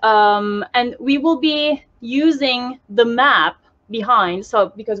 and we will be using the map behind.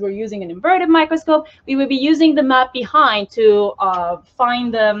 So because we're using an inverted microscope, we will be using the map behind to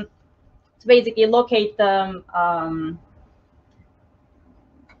find them, to basically locate the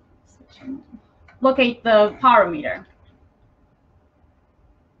power meter.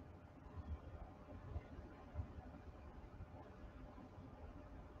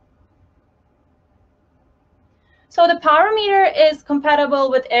 So the power meter is compatible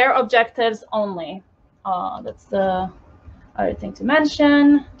with air objectives only. That's the other thing to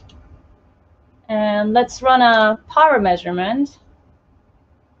mention. And let's run a power measurement.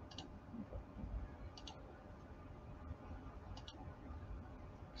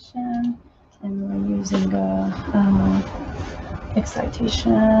 And we're using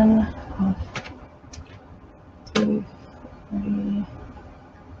excitation of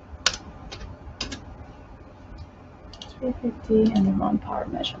 350, and then run power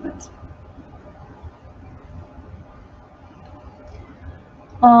measurement.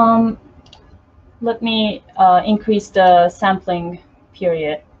 Let me increase the sampling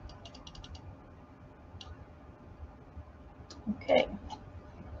period. Okay.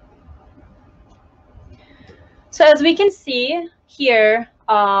 So as we can see here,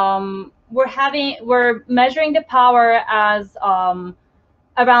 we're measuring the power as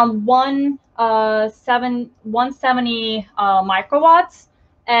around 170 microwatts,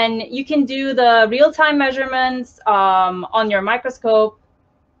 and you can do the real-time measurements on your microscope.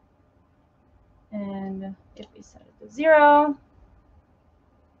 And if we set it to 0,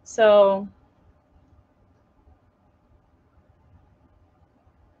 so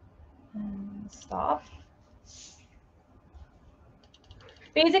and stop.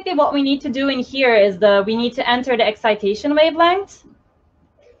 Basically, what we need to do in here is we need to enter the excitation wavelength,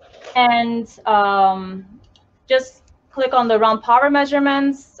 and just click on the run power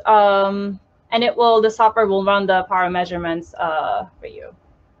measurements, and the software will run the power measurements for you.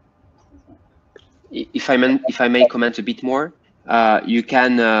 If I may comment a bit more, you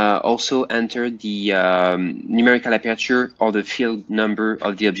can also enter the numerical aperture or the field number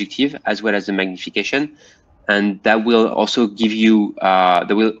of the objective, as well as the magnification. And that will also give you, that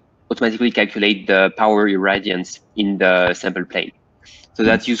will automatically calculate the power irradiance in the sample plane. So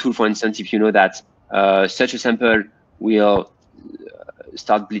that's useful, for instance, if you know that such a sample will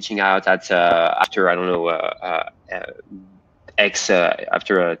start bleaching out at after, I don't know, X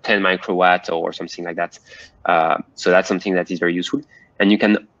after 10 microwatt or something like that. So that's something that is very useful. And you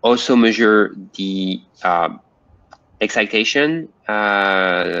can also measure the excitation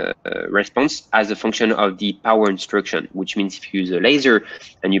response as a function of the power instruction, which means if you use a laser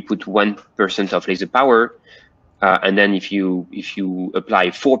and you put 1% of laser power, and then if you apply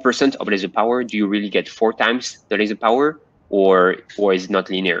 4% of laser power, do you really get 4 times the laser power, or is it not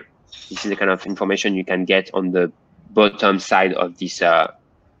linear? This is the kind of information you can get on the bottom side of this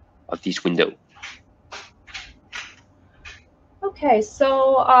window. Okay, so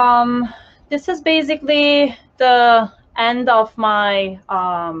this is basically the end of my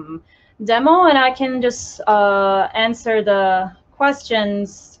demo, and I can just answer the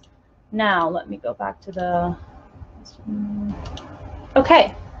questions now. Let me go back to the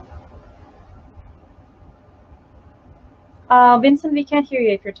okay. Vincent, we can't hear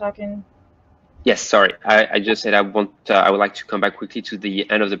you if you're talking. Yes, sorry. I just said I would like to come back quickly to the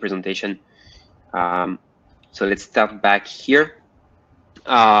end of the presentation. So let's start back here.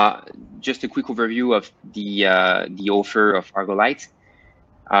 Just a quick overview of the offer of Argolight.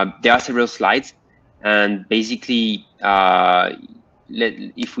 There are several slides, and basically,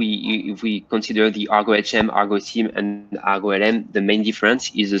 if we consider the Argo HM, Argo SIM, and Argo LM, the main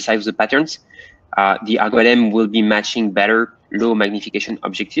difference is the size of the patterns. The Argo LM will be matching better low magnification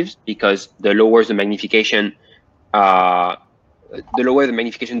objectives, because the lower the magnification, the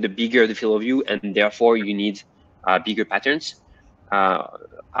bigger the field of view, and therefore you need bigger patterns.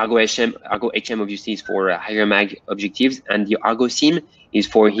 Argo HM obviously is for higher mag objectives, and the Argo SIM is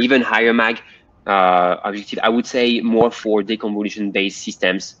for even higher mag objective. I would say more for deconvolution based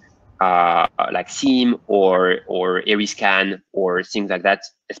systems like SIM or Eriscan or things like that,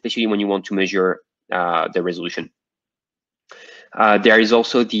 especially when you want to measure the resolution. There is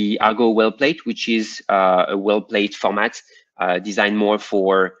also the Argo well plate, which is a well plate format designed more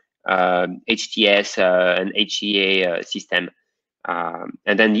for HTS and HEA system.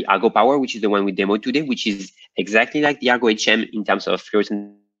 And then the Argo Power, which is the one we demoed today, which is exactly like the Argo HM in terms of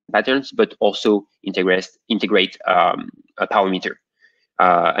fluorescent patterns, but also integrate a power meter.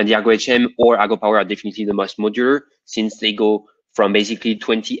 And the Argo HM or Argo Power are definitely the most modular, since they go from basically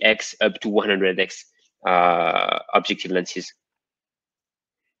 20x up to 100x objective lenses.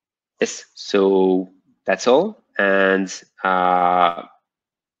 Yes, so that's all. And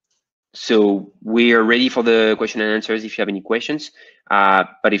so we are ready for the question and answers if you have any questions.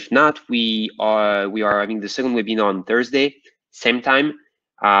 But if not, we are having the second webinar on Thursday, same time.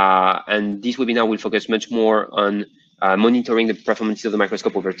 And this webinar will focus much more on monitoring the performance of the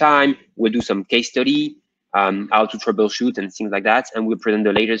microscope over time. We'll do some case study, how to troubleshoot and things like that. And we'll present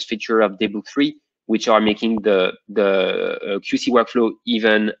the latest feature of Daybook 3, which are making the QC workflow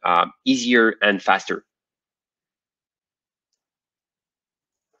even easier and faster.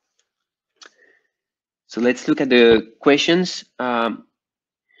 So let's look at the questions. Will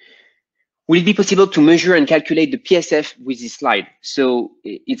it be possible to measure and calculate the PSF with this slide? So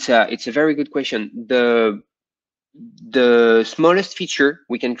it's a very good question. The smallest feature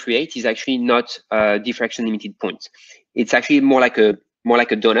we can create is actually not a diffraction limited point. It's actually more like a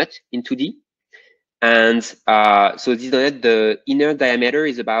donut in 2D. And so this donut, the inner diameter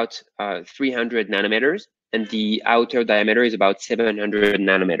is about 300 nanometers, and the outer diameter is about 700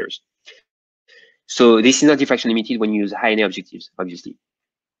 nanometers. So this is not diffraction limited when you use high NA objectives, obviously.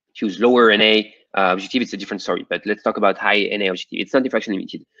 If you use lower NA objective, it's a different story, but let's talk about high NA objective. It's not diffraction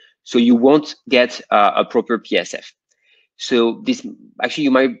limited. So you won't get a proper PSF. So this, actually,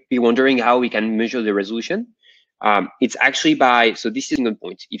 you might be wondering how we can measure the resolution. It's actually by, so this is a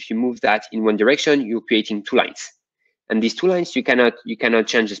point. If you move that in one direction, you're creating 2 lines. And these 2 lines, you cannot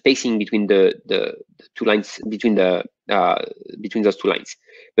change the spacing between the 2 lines, between those 2 lines.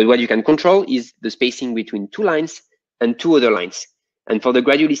 But what you can control is the spacing between 2 lines and 2 other lines. And for the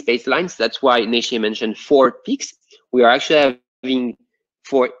gradually spaced lines, that's why Neche mentioned 4 peaks. We are actually having,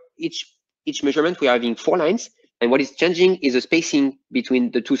 for each measurement, we are having 4 lines. And what is changing is the spacing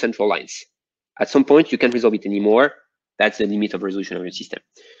between the 2 central lines. At some point, you can't resolve it anymore. That's the limit of resolution of your system.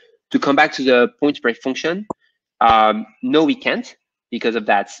 To come back to the point spread function, no, we can't, because of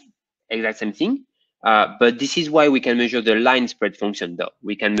that exact same thing. But this is why we can measure the line spread function, though.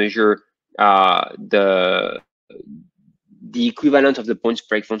 We can measure the equivalent of the point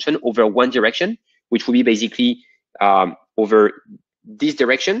spread function over one direction, which will be basically over this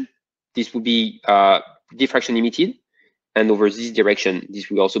direction. This will be diffraction limited, and over this direction, this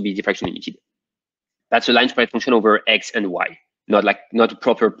will also be diffraction limited. That's a line spread function over X and Y, not a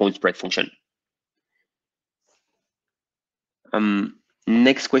proper point spread function.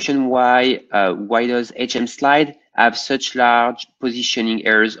 Next question, why does HM slide have such large positioning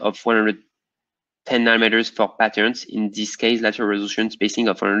errors of 110 nanometers for patterns? In this case, lateral resolution spacing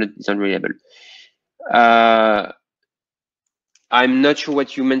of 100 is unreliable. I'm not sure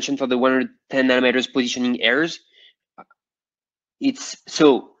what you mentioned for the 110 nanometers positioning errors. It's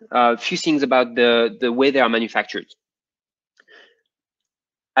so a few things about the way they are manufactured.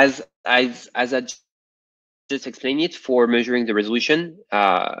 As I just explained it, for measuring the resolution,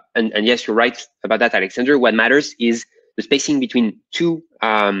 and yes, you're right about that, Alexander. What matters is the spacing between two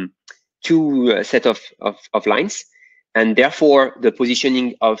set of lines, and therefore the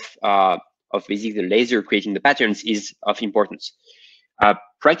positioning of basically the laser creating the patterns is of importance.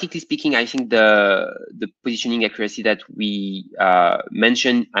 Practically speaking, I think the positioning accuracy that we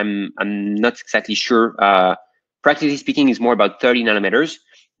mentioned, I'm not exactly sure. Practically speaking, is more about 30 nanometers,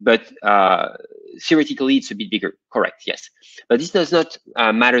 but theoretically it's a bit bigger. Correct, yes. But this does not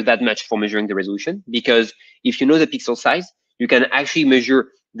matter that much for measuring the resolution, because if you know the pixel size, you can actually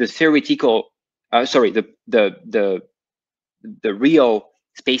measure the theoretical, the real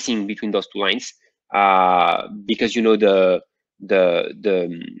spacing between those two lines, because you know the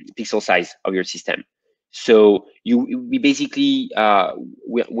pixel size of your system. So we basically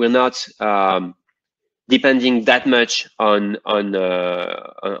we're not depending that much on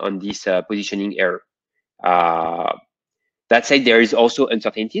this positioning error. That said, there is also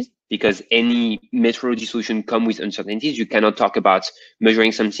uncertainties, because any metrology solution comes with uncertainties. You cannot talk about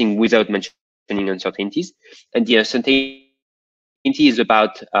measuring something without mentioning uncertainties. And the uncertainty is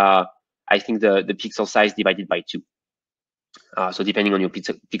about, I think, the pixel size divided by 2. So depending on your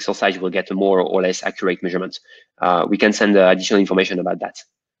pixel size, you will get a more or less accurate measurement. We can send additional information about that.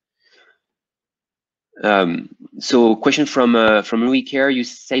 So question from Louis Kerr, you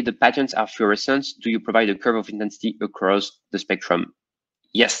say the patterns are fluorescent. Do you provide a curve of intensity across the spectrum?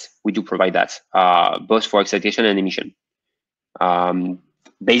 Yes, we do provide that, both for excitation and emission.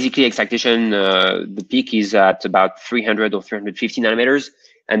 Basically, excitation, the peak is at about 300 or 350 nanometers,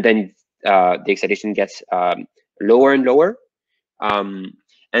 and then the excitation gets lower and lower.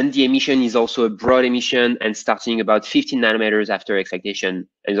 And the emission is also a broad emission, and starting about 15 nanometers after excitation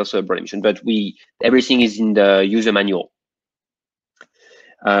is also a broad emission. But everything is in the user manual.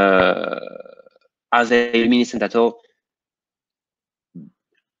 Are they luminescent at all?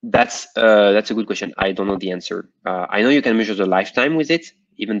 That's a good question. I don't know the answer. I know you can measure the lifetime with it,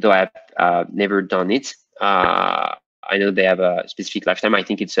 even though I've never done it. I know they have a specific lifetime. I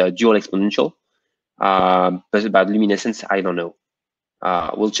think it's a dual exponential. But about luminescence, I don't know.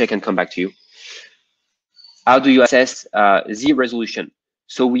 We'll check and come back to you. How do you assess Z resolution?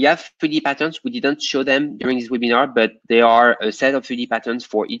 So we have 3D patterns. We didn't show them during this webinar, but they are a set of 3D patterns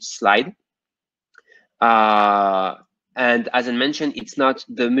for each slide. And as I mentioned, it's not,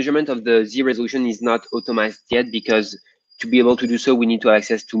 the measurement of the Z resolution is not automated yet, because to be able to do so, we need to have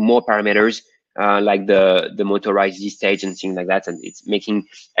access to more parameters, like the motorized Z stage and things like that, and it's making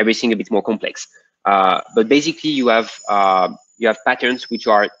everything a bit more complex. But basically, you have patterns which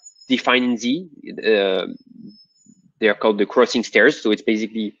are defined in Z. They are called the crossing stairs. So it's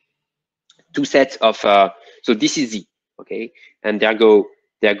basically two sets of. So this is Z, okay, and they go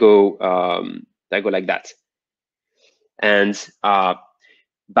like that. And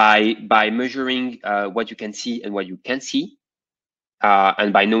by measuring what you can see and what you can't see,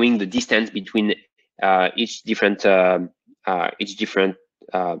 and by knowing the distance between each different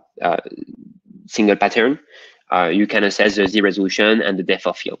single pattern, you can assess the Z resolution and the depth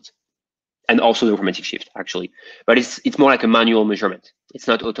of field, and also the chromatic shift, actually. But it's more like a manual measurement. It's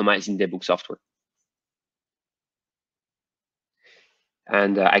not automated in debug software.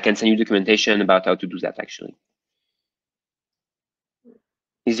 And I can send you documentation about how to do that, actually.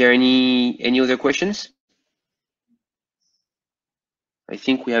 Is there any other questions? I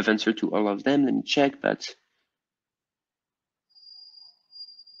think we have answered to all of them. Let me check, but.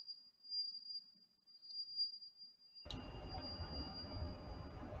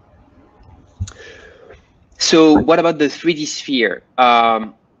 So what about the 3D sphere?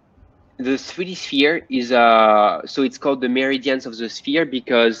 The 3D sphere is so it's called the meridians of the sphere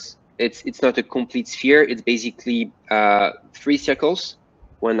because it's not a complete sphere. It's basically 3 circles,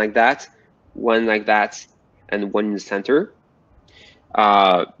 one like that, and one in the center.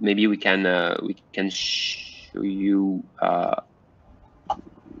 Maybe we can show you.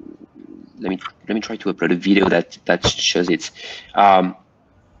 Let me try to upload a video that shows it.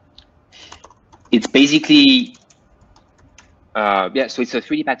 It's basically yeah. So it's a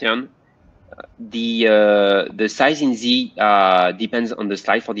 3D pattern. The size in Z depends on the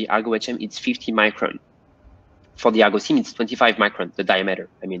slide. For the Argolight, it's 50 micron. for the Argo SIM, it's 25 micron, the diameter,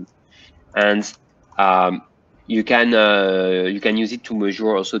 I mean. And you can use it to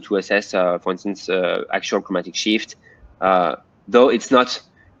measure, also to assess, for instance, actual chromatic shift. Though it's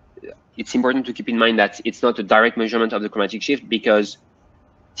important to keep in mind that it's not a direct measurement of the chromatic shift, because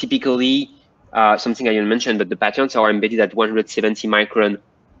typically, something I didn't mention, but the patterns are embedded at 170 micron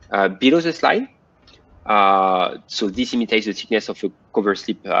below the slide. So this imitates the thickness of a cover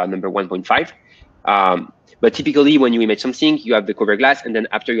slip number 1.5. But typically, when you image something, you have the cover glass, and then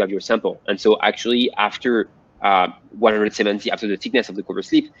after you have your sample. And so actually, after 170, after the thickness of the cover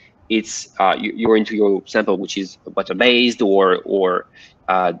slip, it's you're into your sample, which is water-based or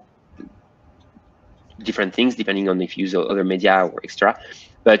different things, depending on if you use other media or extra.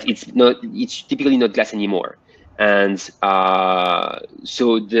 But it's typically not glass anymore. And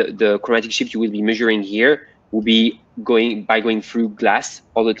so the chromatic shift you will be measuring here will be going through glass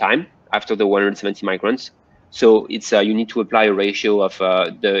all the time after the 170 microns. So it's you need to apply a ratio of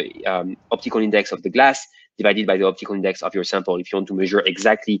the optical index of the glass divided by the optical index of your sample if you want to measure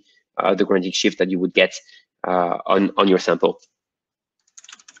exactly the chromatic shift that you would get on your sample.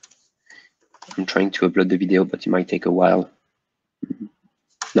 I'm trying to upload the video, but it might take a while.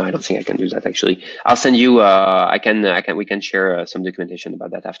 No, I don't think I can do that actually. I'll send you. We can share some documentation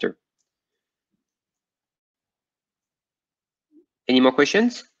about that after. Any more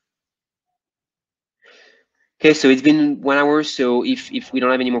questions? Okay, so it's been 1 hour. So if we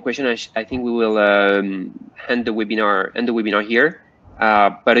don't have any more questions, I think we will end the webinar here.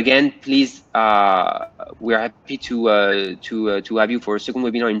 But again, please, we're happy to have you for a second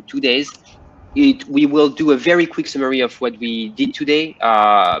webinar in 2 days. We will do a very quick summary of what we did today,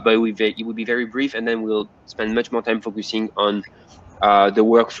 but it will be very brief, and then we'll spend much more time focusing on the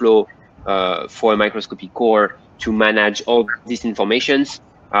workflow for a microscopy core to manage all these informations.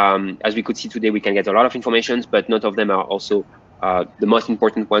 As we could see today, we can get a lot of informations, but not of them are also the most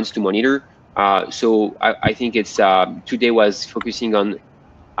important ones to monitor. So I think it's today was focusing on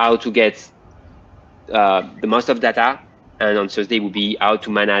how to get the most of data, and on Thursday will be how to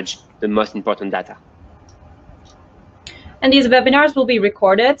manage the most important data. And these webinars will be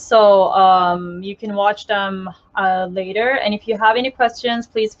recorded, so you can watch them later. And if you have any questions,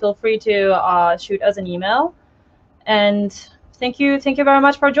 please feel free to shoot us an email. And thank you very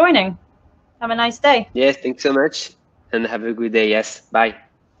much for joining. Have a nice day. Yes, thanks so much, and have a good day. Yes, bye.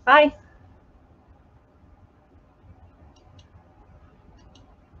 Bye.